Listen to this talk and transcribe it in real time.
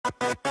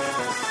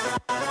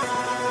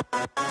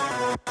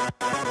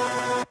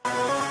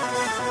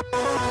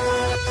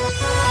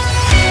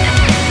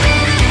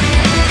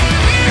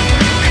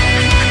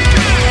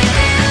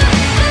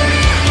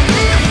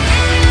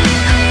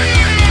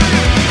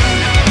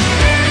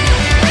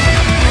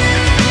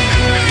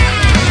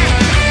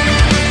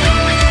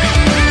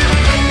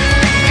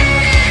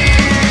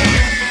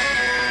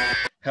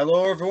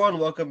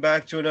everyone? Welcome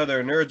back to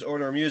another Nerds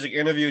Order Music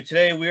interview.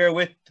 Today we are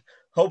with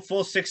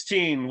Hopeful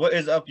 16. What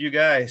is up, you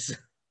guys?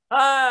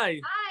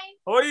 Hi. Hi.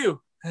 How are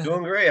you?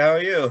 Doing great. How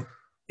are you?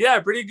 Yeah,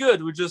 pretty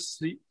good. We're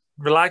just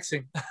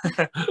relaxing.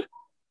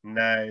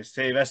 Nice.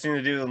 Hey, best thing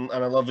to do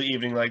on a lovely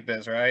evening like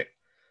this, right?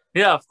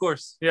 Yeah, of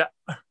course. Yeah.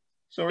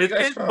 So where are you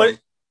guys from?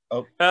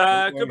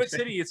 Quebec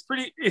City. It's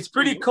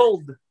pretty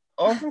cold.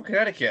 Oh, I'm from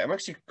Connecticut. I'm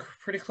actually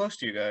pretty close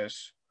to you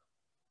guys.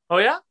 Oh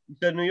yeah? You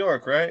said New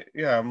York, right?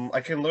 Yeah, I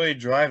can literally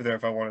drive there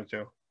if I wanted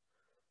to.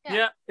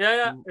 Yeah.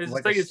 It's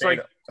Like like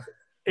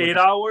 8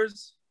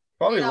 hours.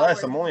 Probably 8 less.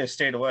 hours. I'm only a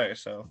state away,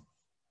 so.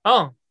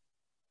 Oh,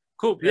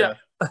 cool. Yeah.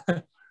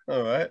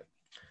 All right.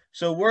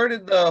 So where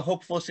did the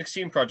Hopeful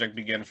 16 project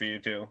begin for you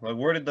two? Like,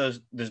 where did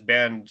this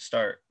band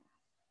start?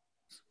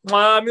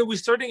 We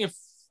starting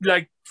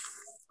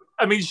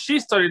she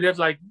started it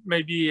like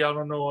maybe, I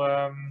don't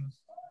know,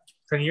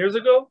 10 years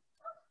ago.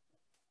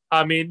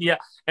 Yeah.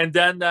 And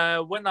then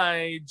when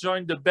I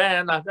joined the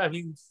band, I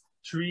think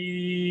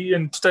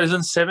in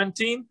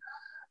 2017.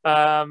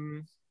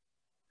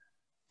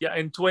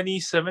 In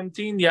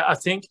 2017, I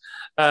think.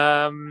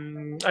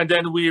 And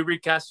then we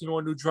recast, a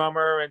new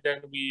drummer, and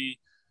then we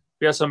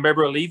had some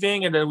member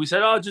leaving, and then we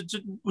said,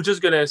 we're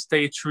just gonna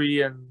stay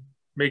three and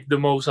make the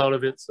most out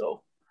of it.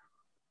 So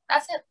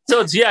that's it.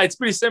 So it's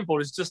pretty simple.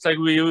 It's just like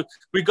we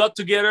got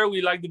together,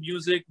 we liked the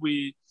music,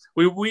 we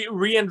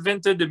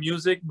reinvented the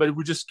music, but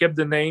we just kept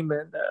the name,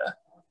 and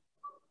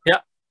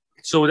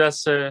so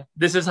that's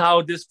this is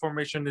how this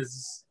formation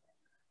is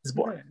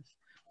born.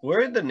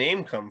 Where did the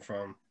name come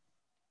from?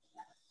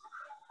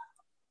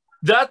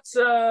 That's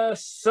I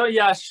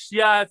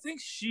think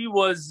she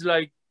was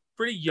like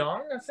pretty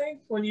young, I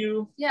think, when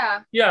you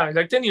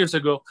like 10 years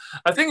ago.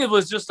 I think it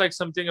was just like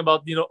something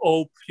about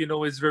hope,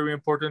 is very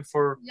important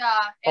for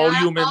all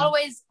humans. I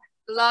always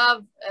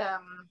love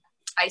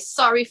I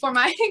sorry for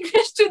my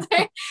English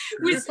today.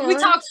 we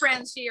talk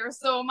French here,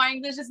 so my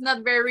English is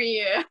not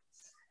very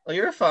Oh,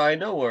 you're fine,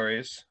 no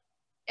worries.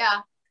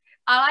 Yeah.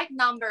 I like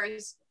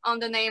numbers on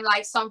the name,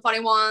 like Sum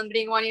 41,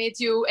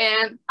 Blink-182,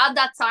 and at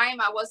that time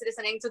I was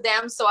listening to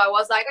them, so I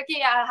was like,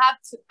 okay,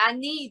 I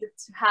need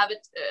to have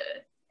it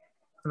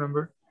a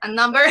number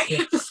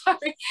yeah.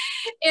 Sorry,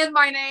 in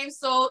my name.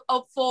 So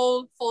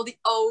Hopeful for the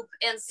hope,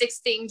 and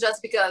 16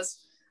 just because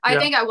I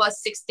think I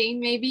was 16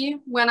 maybe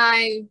when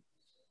I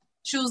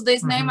choose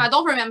this name. I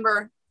don't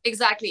remember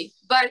exactly,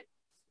 but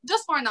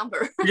just for a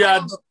number.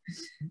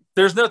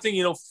 There's nothing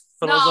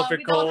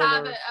philosophical. No, we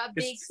don't have a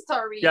big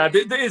story. Yeah,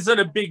 there isn't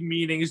a big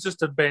meaning. It's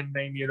just a band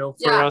name,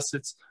 for us.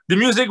 It's the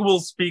music will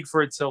speak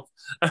for itself.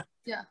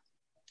 Yeah,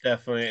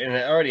 definitely, and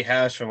it already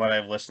has from what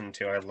I've listened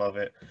to. I love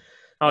it.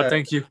 Oh,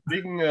 thank you.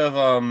 Speaking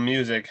of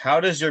music, how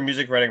does your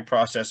music writing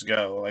process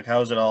go? Like, how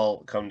does it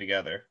all come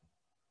together?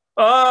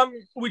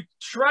 We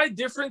tried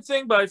different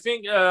things, but I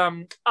think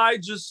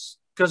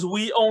because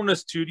we own a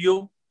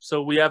studio,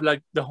 so we have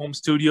like the home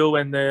studio,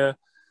 and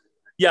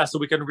so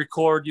we can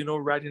record,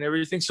 write and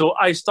everything. So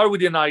I start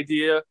with an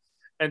idea,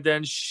 and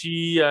then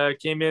she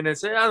came in and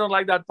said, I don't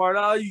like that part.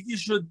 Oh, you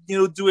should,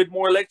 do it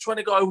more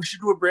electronic. Oh, we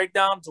should do a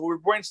breakdown. So we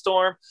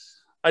brainstorm.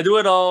 I do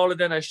it all, and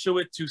then I show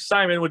it to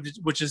Simon,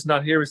 which is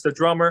not here. It's the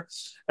drummer.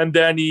 And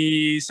then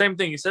same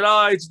thing. He said,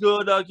 oh, it's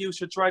good. You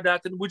should try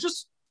that. And we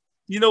just,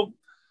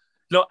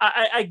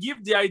 I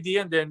give the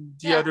idea, and then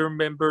the other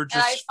member just...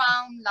 And I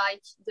found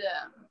like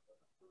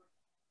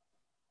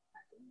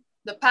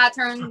the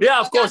pattern. Yeah,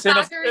 of course. And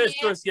of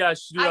course, I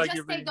just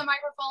take the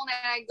microphone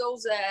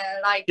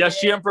and I goes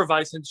she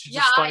improvised, and she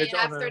just found it.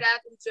 After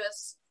that, we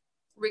just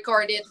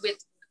record it with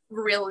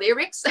real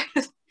lyrics.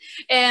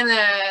 And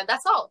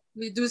that's all.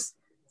 We do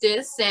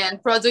this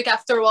and produce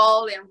after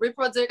all and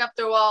reproduce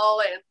after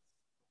all, and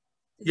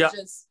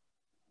just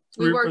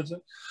we work.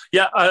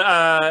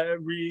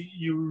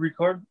 You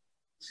record.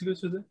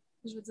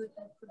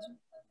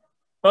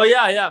 Oh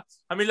yeah.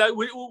 I mean, like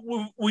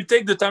we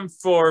take the time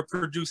for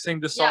producing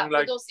the song,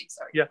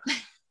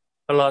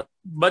 a lot.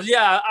 But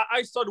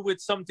I started with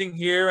something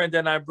here, and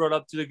then I brought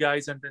up to the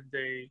guys, and then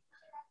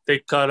they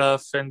cut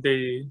off and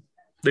they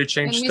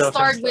change and stuff. We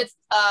start with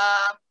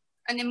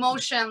an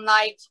emotion,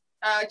 like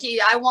okay,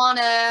 I want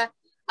a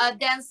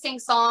dancing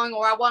song,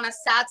 or I want a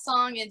sad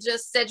song, and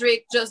just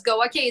Cedric just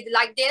go, okay,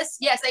 like this,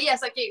 yes,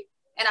 okay.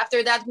 And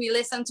after that, we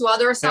listen to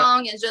other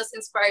song and just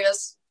inspire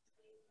us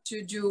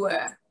to do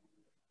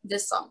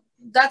this song.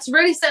 That's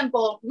really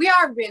simple. We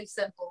are really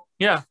simple.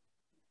 Yeah.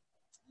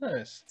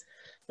 Nice.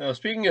 Now,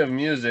 speaking of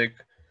music,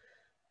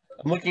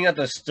 I'm looking at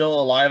the Still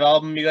Alive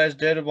album you guys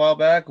did a while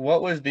back.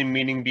 What was the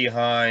meaning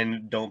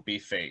behind Don't Be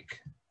Fake?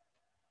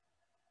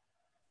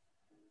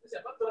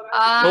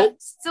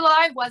 Still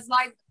Alive was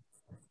like...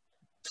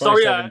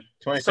 Sorry,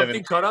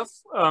 something cut off.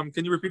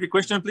 Can you repeat the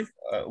question, please?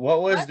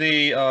 What was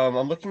the...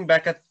 I'm looking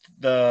back at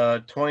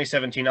the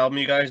 2017 album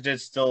you guys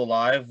did, Still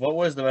Alive. What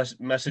was the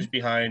message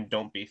behind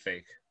Don't Be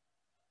Fake?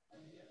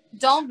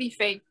 Don't be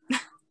fake.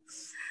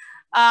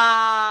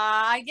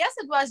 I guess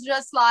it was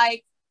just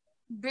like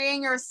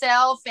being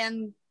yourself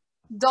and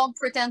don't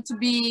pretend to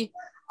be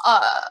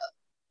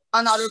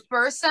another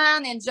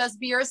person and just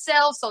be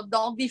yourself. So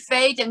don't be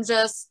fake and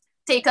just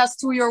take us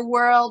to your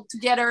world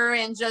together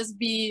and just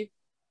be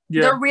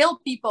the real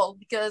people,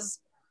 because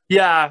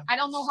yeah, I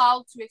don't know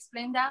how to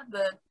explain that,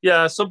 but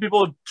yeah, some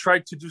people try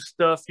to do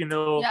stuff, you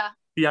know, yeah,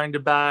 behind the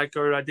back,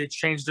 or they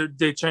change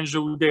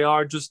who they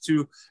are just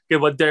to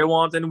get what they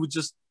want, and we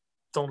just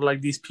don't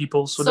like these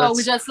people. So that's,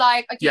 we just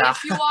like, okay, yeah.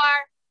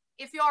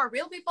 if you are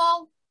real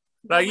people,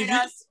 go like with if you,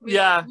 us,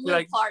 yeah, we'll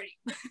like party.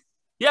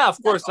 yeah, of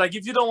course. all. Like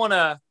if you don't want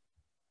to,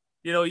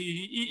 you know,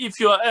 if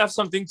you have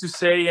something to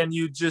say and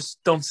you just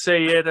don't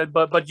say it,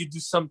 but you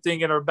do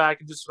something in our back,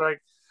 and just like,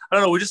 I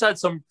don't know, we just had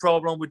some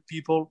problem with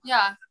people.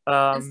 Yeah.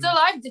 And Still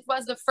Life, it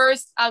was the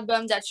first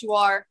album that you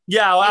are.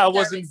 Yeah, I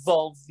was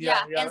involved.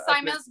 Yeah. And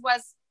Simon's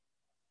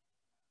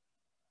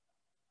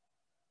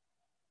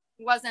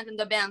wasn't in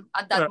the band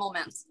at that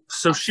moment.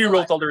 So she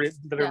wrote all the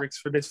lyrics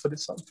for this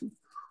song too.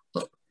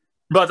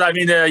 But I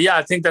mean, yeah,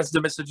 I think that's the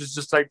message. Is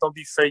just like, don't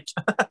be fake.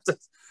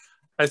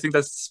 I think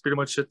that's pretty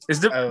much it.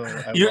 Is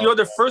you're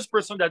the first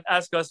person that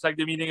asked us like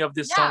the meaning of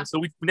this song, so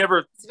we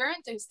never. It's very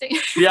interesting.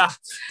 Yeah,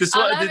 this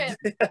I love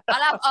it.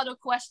 I have other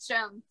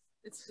questions.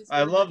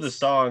 I love the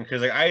song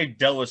because like I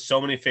dealt with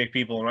so many fake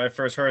people. When I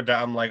first heard that,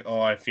 I'm like,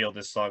 oh, I feel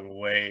this song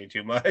way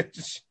too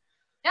much.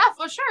 Yeah,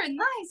 for sure.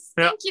 Nice.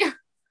 Yeah. Thank you.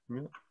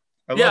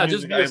 Yeah.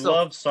 I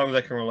love songs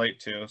I can relate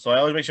to. So I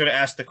always make sure to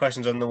ask the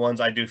questions on the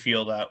ones I do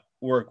feel that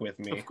work with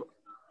me.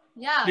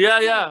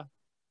 Yeah.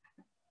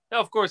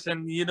 Of course.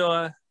 And you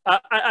know,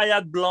 I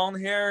had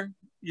blonde hair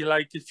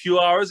like a few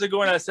hours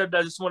ago, and I said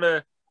I just want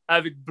to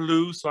have it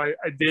blue, so I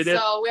did it.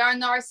 So we are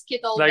in our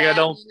Skittle like band,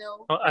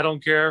 I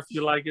don't care if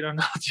you like it or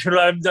not. You know,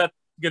 I'm not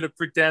gonna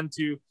pretend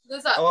to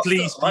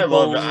please people. I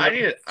love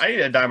it. I need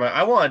to dye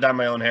I want to dye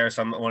my own hair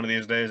one of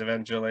these days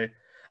eventually.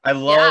 I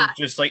love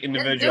just like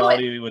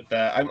individuality with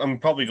that. I'm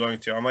probably going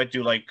to. I might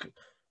do like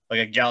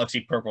a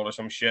galaxy purple or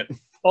some shit.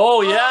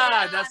 Oh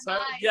yeah, that's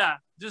nice. Yeah.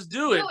 Just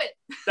do it.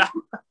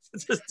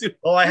 Just do it.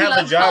 Well, I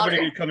have a job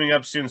interview coming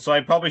up soon, so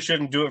I probably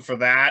shouldn't do it for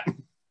that.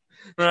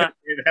 That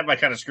might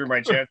kind of screw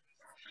my chance.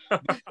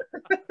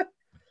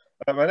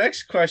 My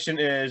next question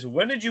is,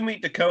 when did you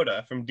meet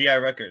Dakota from DI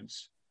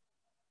Records?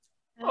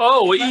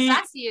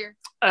 Last year.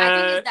 I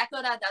think it's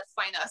Dakota that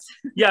find us.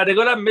 Yeah,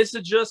 Dakota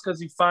messaged us because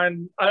he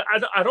find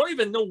I don't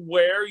even know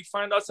where he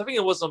find us. I think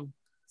it was on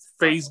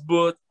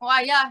Facebook. Oh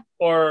yeah.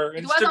 Or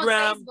it Instagram. Was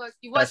on Facebook.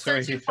 He was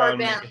searching for a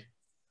band.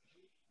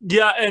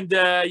 Yeah, and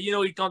you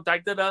know, he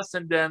contacted us,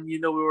 and then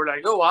you know we were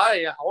like, oh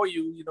hi, how are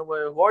you? You know,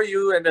 who are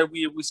you? And then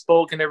we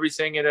spoke and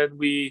everything, and then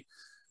we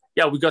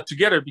got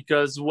together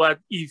because what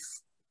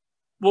he's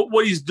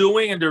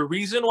doing and the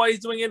reason why he's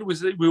doing it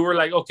was we were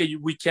like, okay,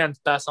 we can't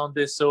pass on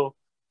this, so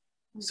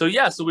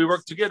we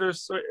worked together.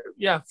 So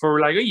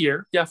for like a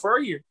year. Yeah, for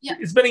a year. Yeah,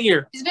 it's been a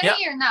year. It's been a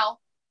year now,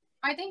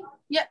 I think.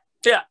 Yeah.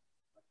 Yeah,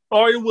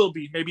 or it will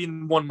be maybe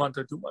in 1 month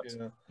or 2 months.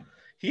 Yeah.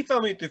 He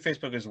found me through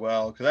Facebook as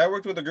well because I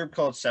worked with a group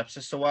called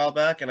Sepsis a while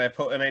back, and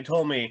they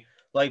told me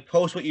like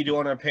post what you do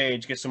on our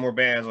page, get some more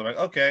bands. I'm like,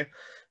 okay,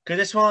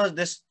 because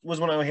this was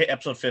when I hit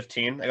episode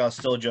 15. Like I was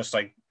still just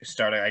like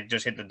starting. I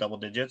just hit the double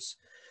digits,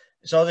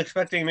 so I was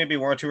expecting maybe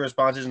 1 or 2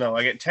 responses. No,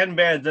 I get 10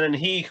 bands, and then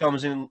he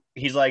comes in.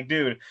 He's like,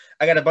 dude,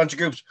 I got a bunch of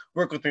groups,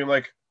 work with me. I'm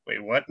like,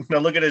 wait, what? Now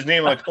look at his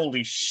name. I'm like,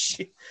 holy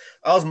shit!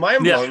 I was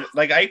mind blown. Yeah.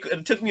 Like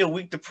it took me a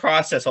week to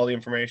process all the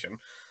information.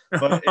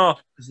 But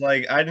it's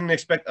like I didn't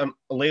expect a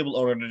label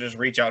owner to just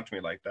reach out to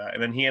me like that.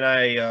 And then he and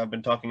I have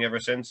been talking ever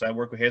since. I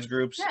work with his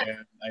groups,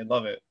 and I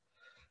love it.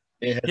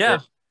 It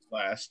has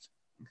last.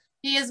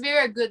 He is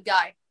very a good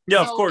guy.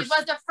 Yeah, so of course. It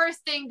was the first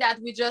thing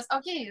that we just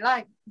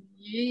like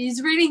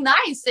he's really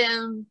nice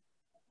and.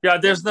 Yeah,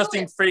 there's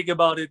nothing fake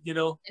about it, you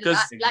know,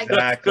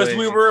 because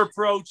we were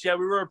approached. Yeah,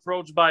 we were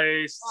approached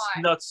by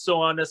not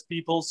so honest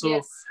people.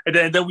 So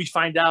and then we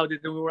find out, and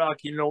then we were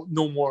like, you know,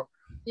 no more.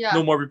 Yeah.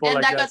 No more people and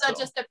like that. And that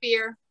just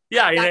appear.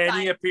 Yeah, and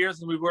he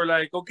appears, and we were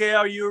like, okay,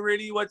 are you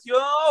ready?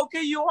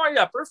 Okay, you are.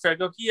 Yeah, perfect.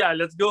 Okay, yeah,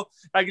 let's go.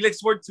 Like,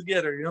 let's work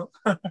together, you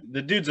know?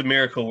 The dude's a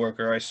miracle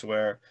worker, I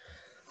swear.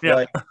 Yeah.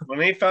 Like, when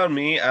they found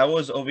me, I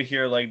was over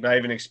here, like, not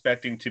even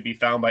expecting to be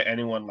found by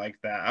anyone like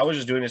that. I was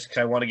just doing this because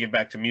I want to give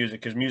back to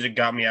music, because music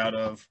got me out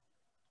of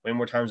way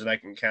more times than I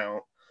can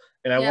count.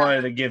 And I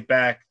wanted to give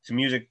back to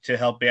music to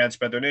help bands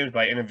spread their names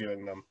by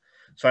interviewing them.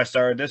 So I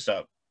started this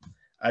up.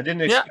 I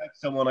didn't expect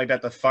someone like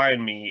that to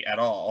find me at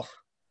all.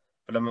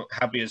 But I'm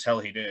happy as hell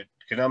he did,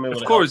 because I'm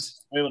able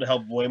to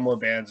help way more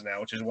bands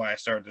now, which is why I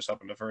started this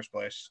up in the first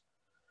place.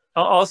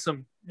 Oh,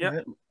 awesome.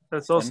 Yeah,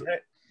 that's awesome.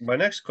 My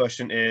next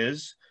question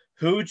is,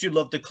 who would you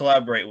love to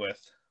collaborate with?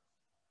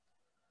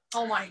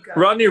 Oh my God.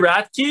 Ronnie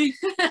Radke.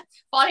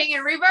 Falling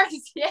in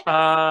Reverse, yeah.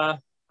 I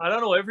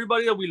don't know,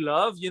 everybody that we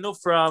love, you know,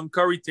 from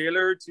Corey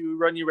Taylor to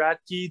Ronnie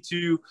Radke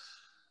to,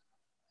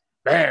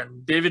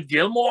 man, David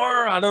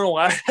Gilmour. I don't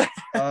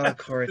know.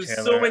 Corey Taylor.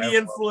 There's so many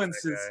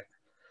influences.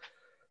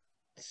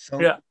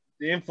 The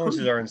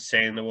influences are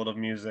insane in the world of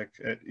music.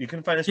 You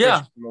can find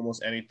inspiration from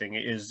almost anything.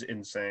 It is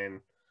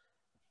insane.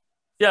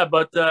 Yeah,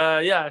 but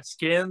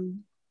Skin.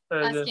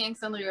 Asking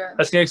Alexandria.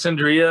 Asking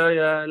Alexandria,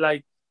 yeah.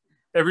 Like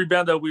every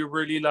band that we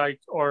really like,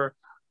 or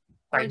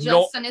Or like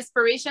just an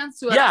inspiration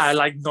to yeah, us.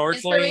 like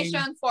North Lane.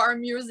 Inspiration for our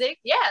music.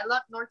 Yeah, I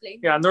love North Lane.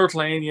 Yeah, North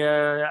Lane.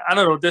 Yeah, I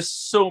don't know. There's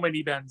so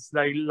many bands.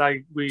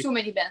 Like we. Too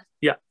many bands.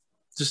 Yeah,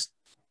 just.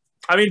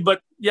 I mean,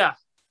 but yeah,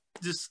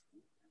 just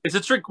it's a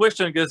trick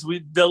question because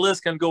the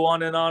list can go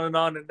on and on and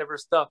on and never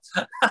stop.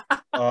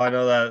 Oh, I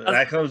know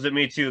that comes to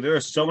me too. There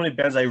are so many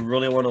bands I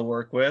really want to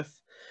work with,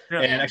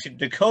 Yeah. and actually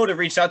Dakota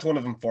reached out to one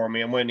of them for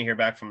me. I'm waiting to hear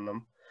back from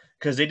them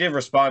because they did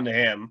respond to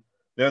him.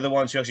 They're the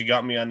ones who actually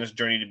got me on this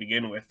journey to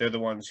begin with. They're the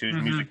ones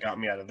whose music got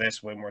me out of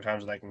this way more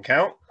times than I can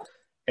count.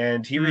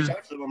 And he reached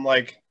out to them. I'm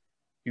like,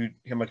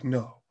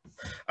 no.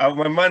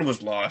 My mind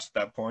was lost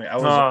at that point.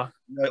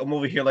 I'm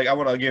over here like I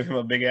want to give him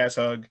a big ass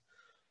hug.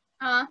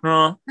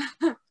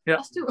 Yeah,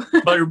 us too.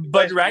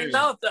 but right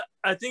now,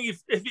 I think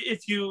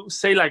if you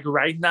say like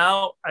right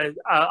now,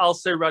 I'll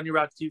say Rodney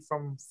Radke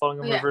from Falling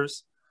on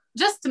Rivers.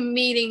 Just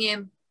meeting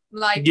him,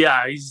 like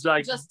yeah, he's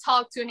like just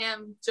talk to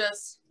him.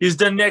 He's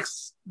the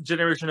next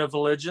generation of a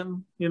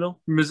legend,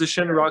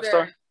 musician, rock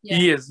star. Yeah.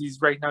 He is. He's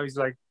right now. He's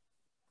like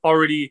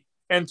already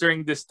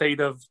entering the state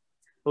of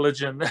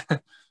legend.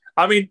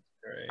 I mean,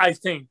 right. I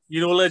think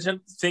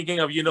legend. Thinking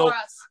of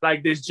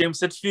like this James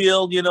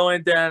Hetfield,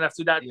 and then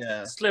after that,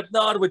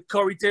 Slipknot with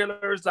Corey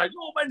Taylor is like,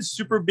 oh man,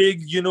 super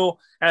big, And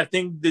I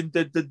think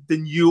the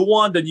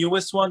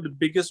newest one, the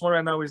biggest one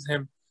right now is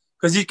him,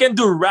 because he can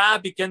do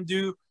rap, he can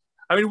do.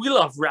 I mean, we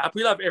love rap,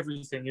 we love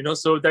everything,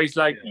 So there's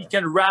like he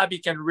can rap, he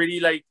can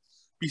really like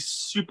be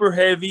super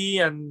heavy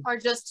and or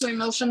just too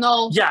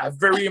emotional. Yeah,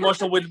 very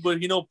emotional with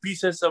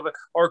pieces of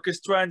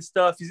orchestra and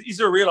stuff. He's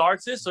a real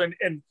artist,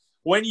 and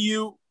when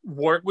you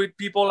work with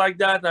people like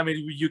that, I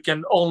mean, you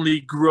can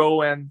only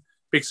grow and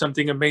pick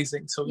something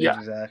amazing. So yeah,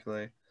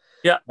 exactly.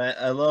 Yeah,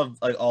 I love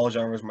like all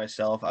genres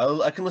myself.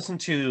 I can listen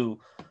to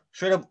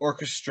straight up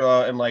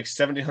orchestra and like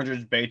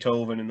 1700s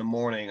Beethoven in the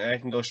morning. I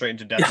can go straight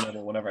into death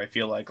metal whenever I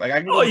feel like I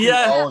can go through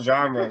all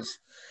genres.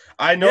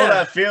 I know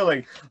that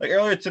feeling. Like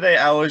earlier today,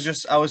 I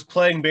was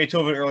playing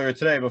Beethoven earlier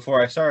today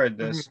before I started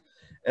this,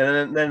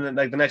 and then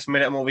like the next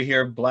minute I'm over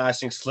here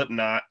blasting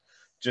Slipknot,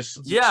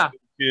 just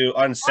to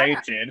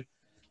Unsainted.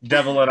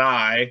 Devil and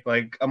I,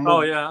 like I'm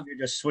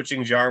just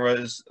switching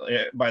genres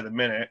by the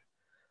minute.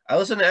 I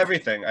listen to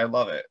everything. I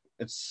love it.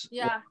 It's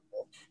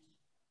wonderful.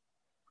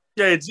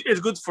 Yeah, it's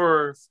good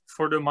for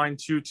the mind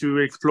too to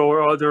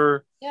explore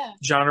other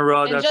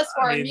genre. And just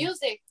for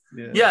music.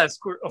 Yeah, of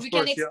course. We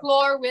can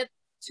explore with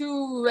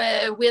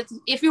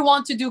if you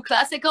want to do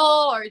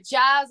classical or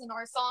jazz in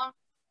our song,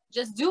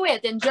 just do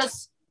it and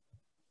just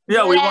we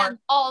want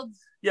all.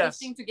 Yes,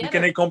 together. We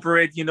can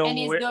incorporate, and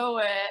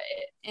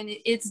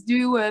it's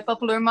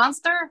Popular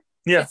Monster.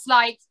 Yeah, it's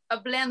like a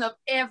blend of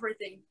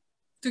everything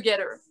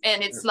together,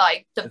 and it's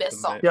like the best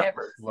song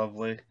ever.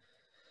 Lovely.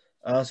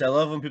 So I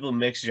love when people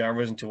mix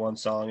genres into one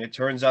song. It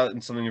turns out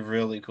in something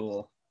really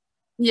cool.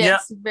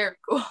 Yes, very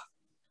cool.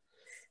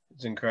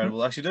 It's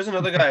incredible. Actually, there's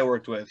another guy I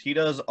worked with. He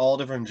does all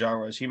different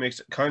genres. He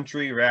makes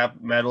country, rap,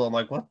 metal. I'm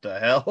like, what the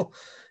hell?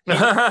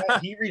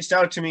 He reached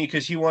out to me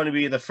because he wanted to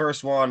be the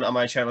first one on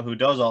my channel who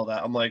does all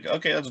that. I'm like,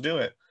 okay, let's do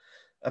it.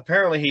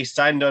 Apparently, he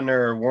signed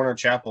under Warner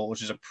Chappell,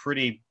 which is a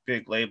pretty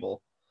big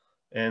label.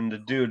 And the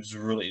dude's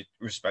really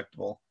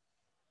respectable.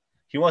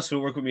 He wants to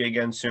work with me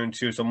again soon,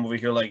 too. So I'm over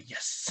here like,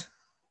 yes.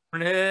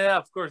 Yeah,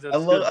 of course. I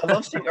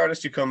love seeing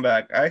artists who come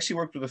back. I actually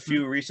worked with a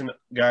few recent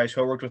guys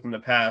who I worked with in the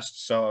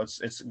past. So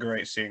it's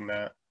great seeing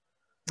that.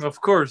 Of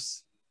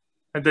course.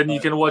 And then you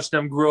can watch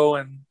them grow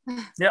and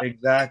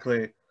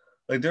Exactly.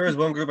 Like there was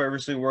one group I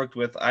recently worked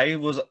with. I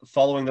was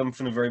following them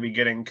from the very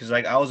beginning because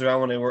like I was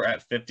around when they were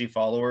at 50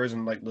 followers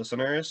and like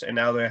listeners, and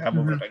now they have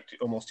over like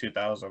almost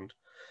 2,000.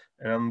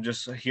 And I'm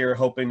just here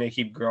hoping they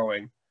keep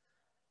growing.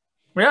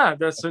 Yeah,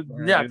 that's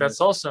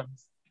awesome.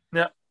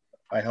 Yeah,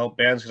 I help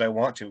bands because I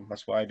want to.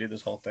 That's why I did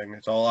this whole thing.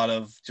 It's all out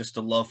of just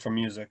the love for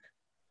music.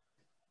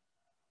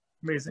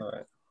 Amazing. All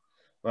right.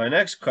 My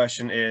next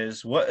question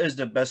is: what is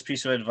the best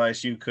piece of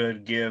advice you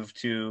could give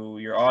to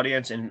your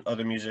audience and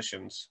other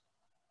musicians?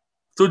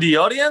 To the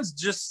audience,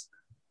 just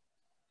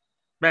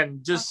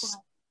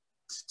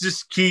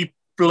keep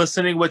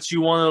listening what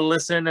you want to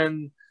listen,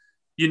 and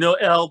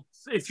help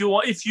if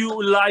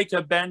you like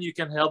a band, you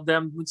can help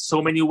them in so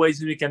many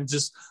ways, and you can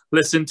just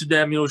listen to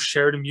them,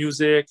 share the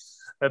music,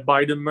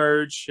 buy the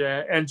merch,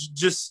 and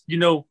just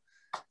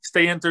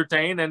stay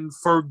entertained. And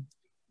for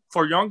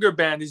younger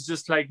band, it's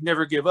just like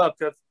never give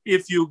up.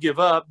 If you give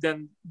up,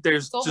 then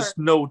there's just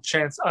no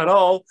chance at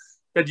all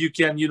that you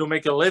can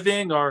make a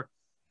living, or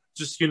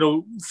just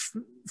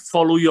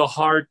follow your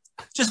heart.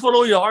 Just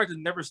follow your heart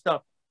and never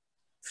stop.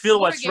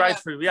 Feel what's right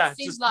for you. Yeah,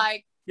 just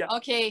like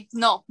okay,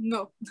 no.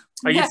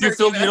 Like if you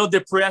feel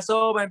depressed,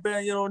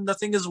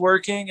 nothing is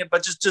working,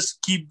 but just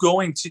keep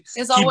going. Keep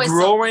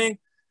growing,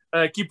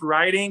 keep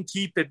writing,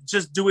 keep it.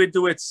 Just do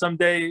it.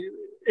 Someday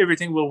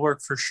everything will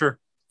work for sure.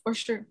 For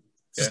sure.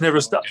 Just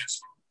never stop.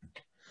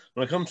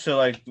 When it comes to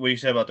like what you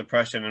said about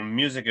depression, and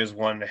music is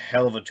one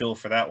hell of a tool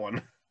for that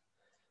one.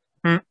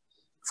 Of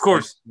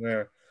course.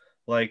 Yeah.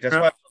 Like that's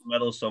why I love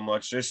metal so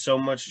much. There's so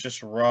much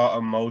just raw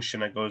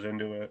emotion that goes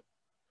into it,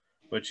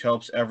 which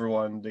helps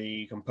everyone,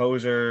 the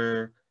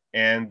composer,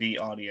 and the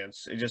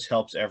audience. It just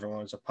helps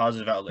everyone. It's a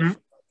positive outlet for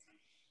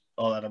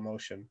all that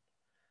emotion.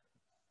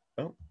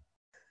 Oh.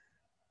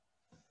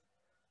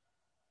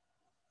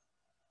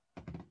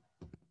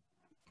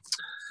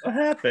 What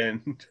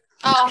happened?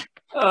 Oh,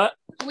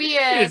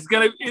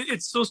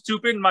 it's so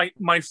stupid.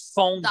 My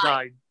phone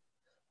died.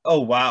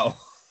 Oh wow.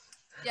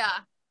 Yeah.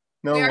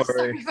 No we are worries.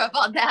 sorry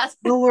about that.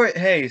 No worry.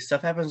 Hey,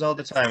 stuff happens all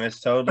the time. It's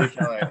totally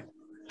fine.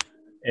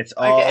 It's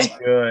all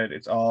good.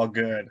 It's all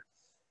good.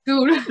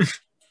 Cool.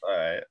 All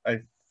right.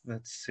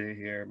 Let's see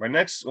here.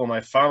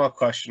 My final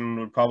question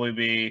would probably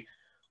be,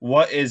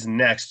 what is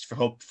next for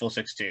Hopeful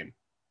 16?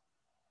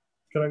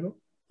 Can I go?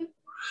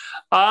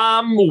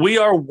 We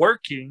are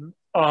working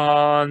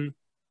on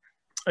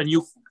a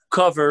new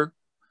cover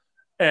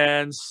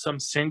and some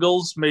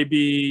singles,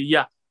 maybe.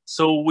 Yeah.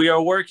 So we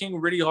are working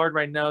really hard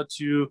right now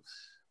to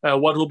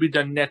what will be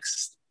the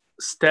next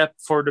step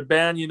for the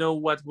band,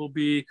 what will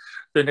be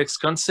the next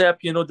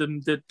concept,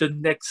 the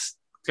next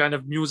kind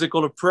of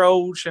musical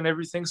approach and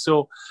everything.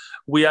 So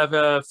we have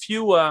a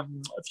few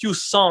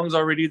songs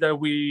already that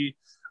we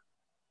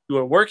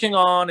are working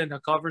on, and a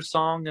cover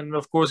song, and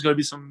of course going to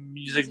be some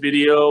music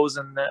videos,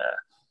 and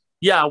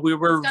we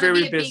were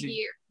very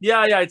busy.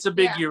 Yeah, it's a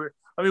big year.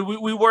 I mean,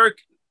 we work.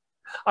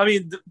 I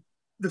mean,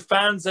 the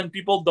fans and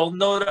people don't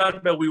know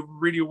that, but we're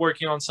really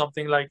working on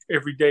something like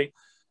every day.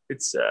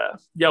 It's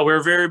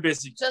we're very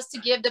busy. Just to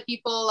give the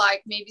people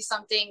like maybe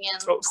something in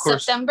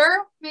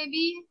September,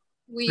 maybe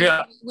we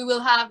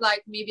will have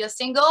like maybe a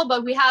single,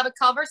 but we have a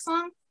cover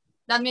song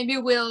that maybe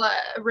we'll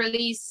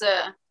release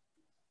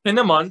in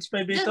a month,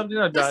 maybe something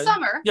like that. This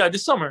summer. Yeah,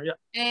 this summer. Yeah.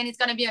 And it's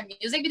gonna be a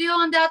music video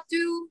on that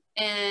too.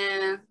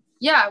 And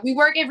we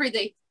work every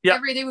day. Yeah.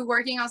 Every day we're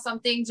working on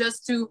something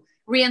just to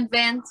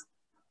reinvent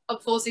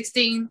Hopeful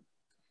 16.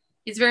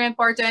 It's very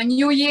important.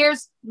 New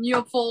Year's, new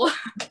Hopeful.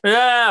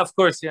 Yeah, of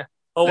course. Yeah.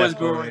 Always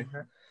growing.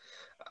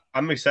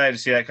 I'm excited to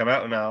see that come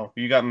out now.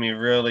 You got me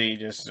really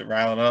just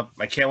riling up.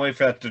 I can't wait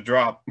for that to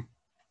drop.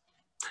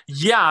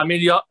 Yeah, I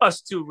mean,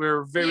 us too.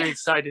 We're very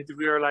excited.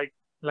 We are like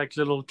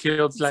little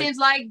kids. It seems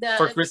like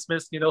for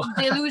Christmas,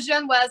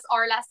 Delusion was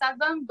our last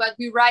album, but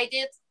we write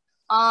it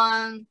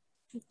on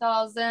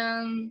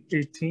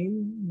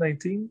 2018,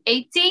 19?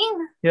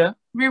 Yeah.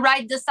 We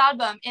write this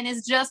album, and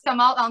it's just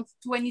come out on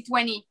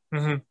 2020.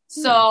 Mm-hmm.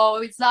 So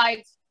it's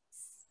like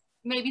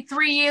maybe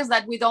 3 years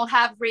that we don't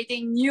have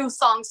rating new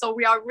songs. So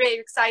we are really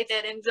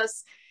excited and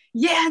just,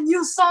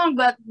 new song,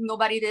 but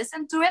nobody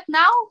listened to it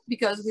now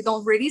because we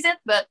don't release it.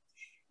 But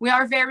we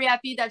are very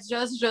happy that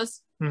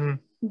just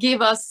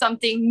give us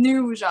something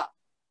new, genre.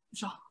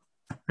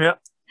 Yeah.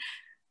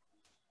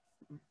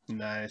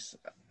 Nice.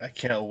 I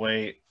can't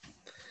wait.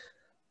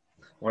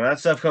 When that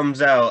stuff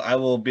comes out, I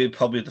will be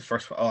probably the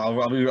first. I'm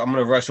going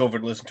to rush over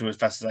to listen to it as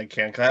fast as I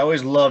can, because I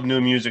always love new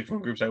music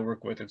from groups I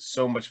work with. It's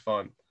so much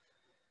fun.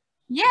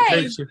 Yay!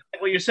 Like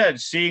what you said,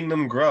 seeing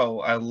them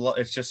grow.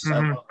 It's just I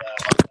love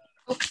that.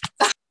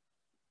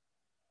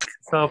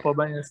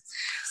 Sorry,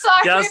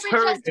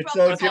 it's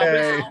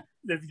okay.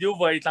 The video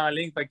va être en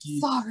ligne.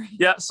 Sorry.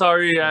 Yeah,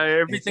 sorry.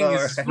 Everything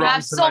is wrong. We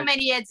have so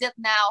many edits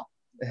now.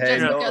 Hey,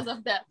 just because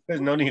of that. There's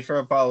no need for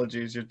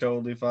apologies. You're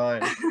totally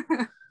fine.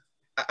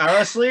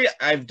 Honestly,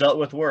 I've dealt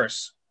with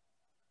worse.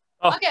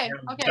 Okay.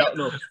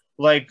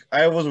 Like,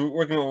 I was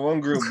working with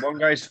one group. One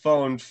guy's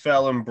phone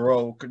fell and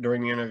broke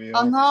during the interview.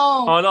 Oh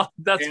no!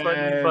 That's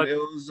funny. But it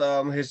was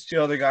his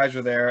two other guys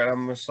were there, and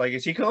I'm just like,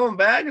 "Is he coming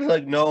back?" And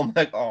like, "No." I'm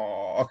like,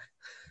 "Oh."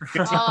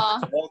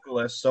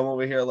 Vocalist. So I'm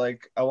over here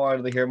like, I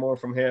wanted to hear more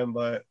from him,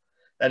 but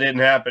that didn't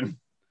happen.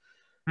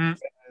 And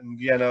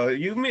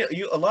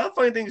a lot of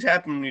funny things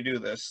happen when you do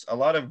this. A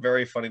lot of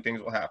very funny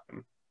things will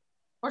happen.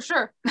 For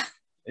sure.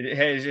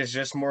 It's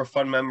just more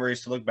fun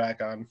memories to look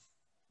back on.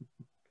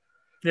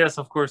 Yes,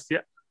 of course.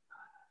 Yeah.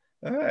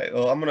 All right.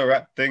 Well, I'm going to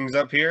wrap things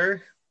up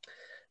here.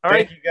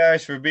 Thank you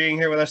guys for being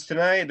here with us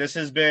tonight. This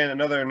has been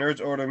another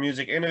Nerds Order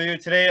Music interview.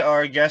 Today,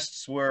 our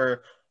guests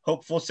were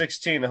Hopeful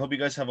 16. I hope you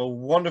guys have a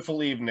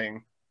wonderful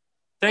evening.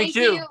 Thank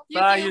you.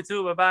 Bye, you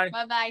too. Bye-bye.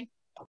 Bye-bye.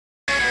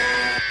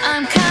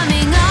 I'm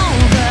coming on.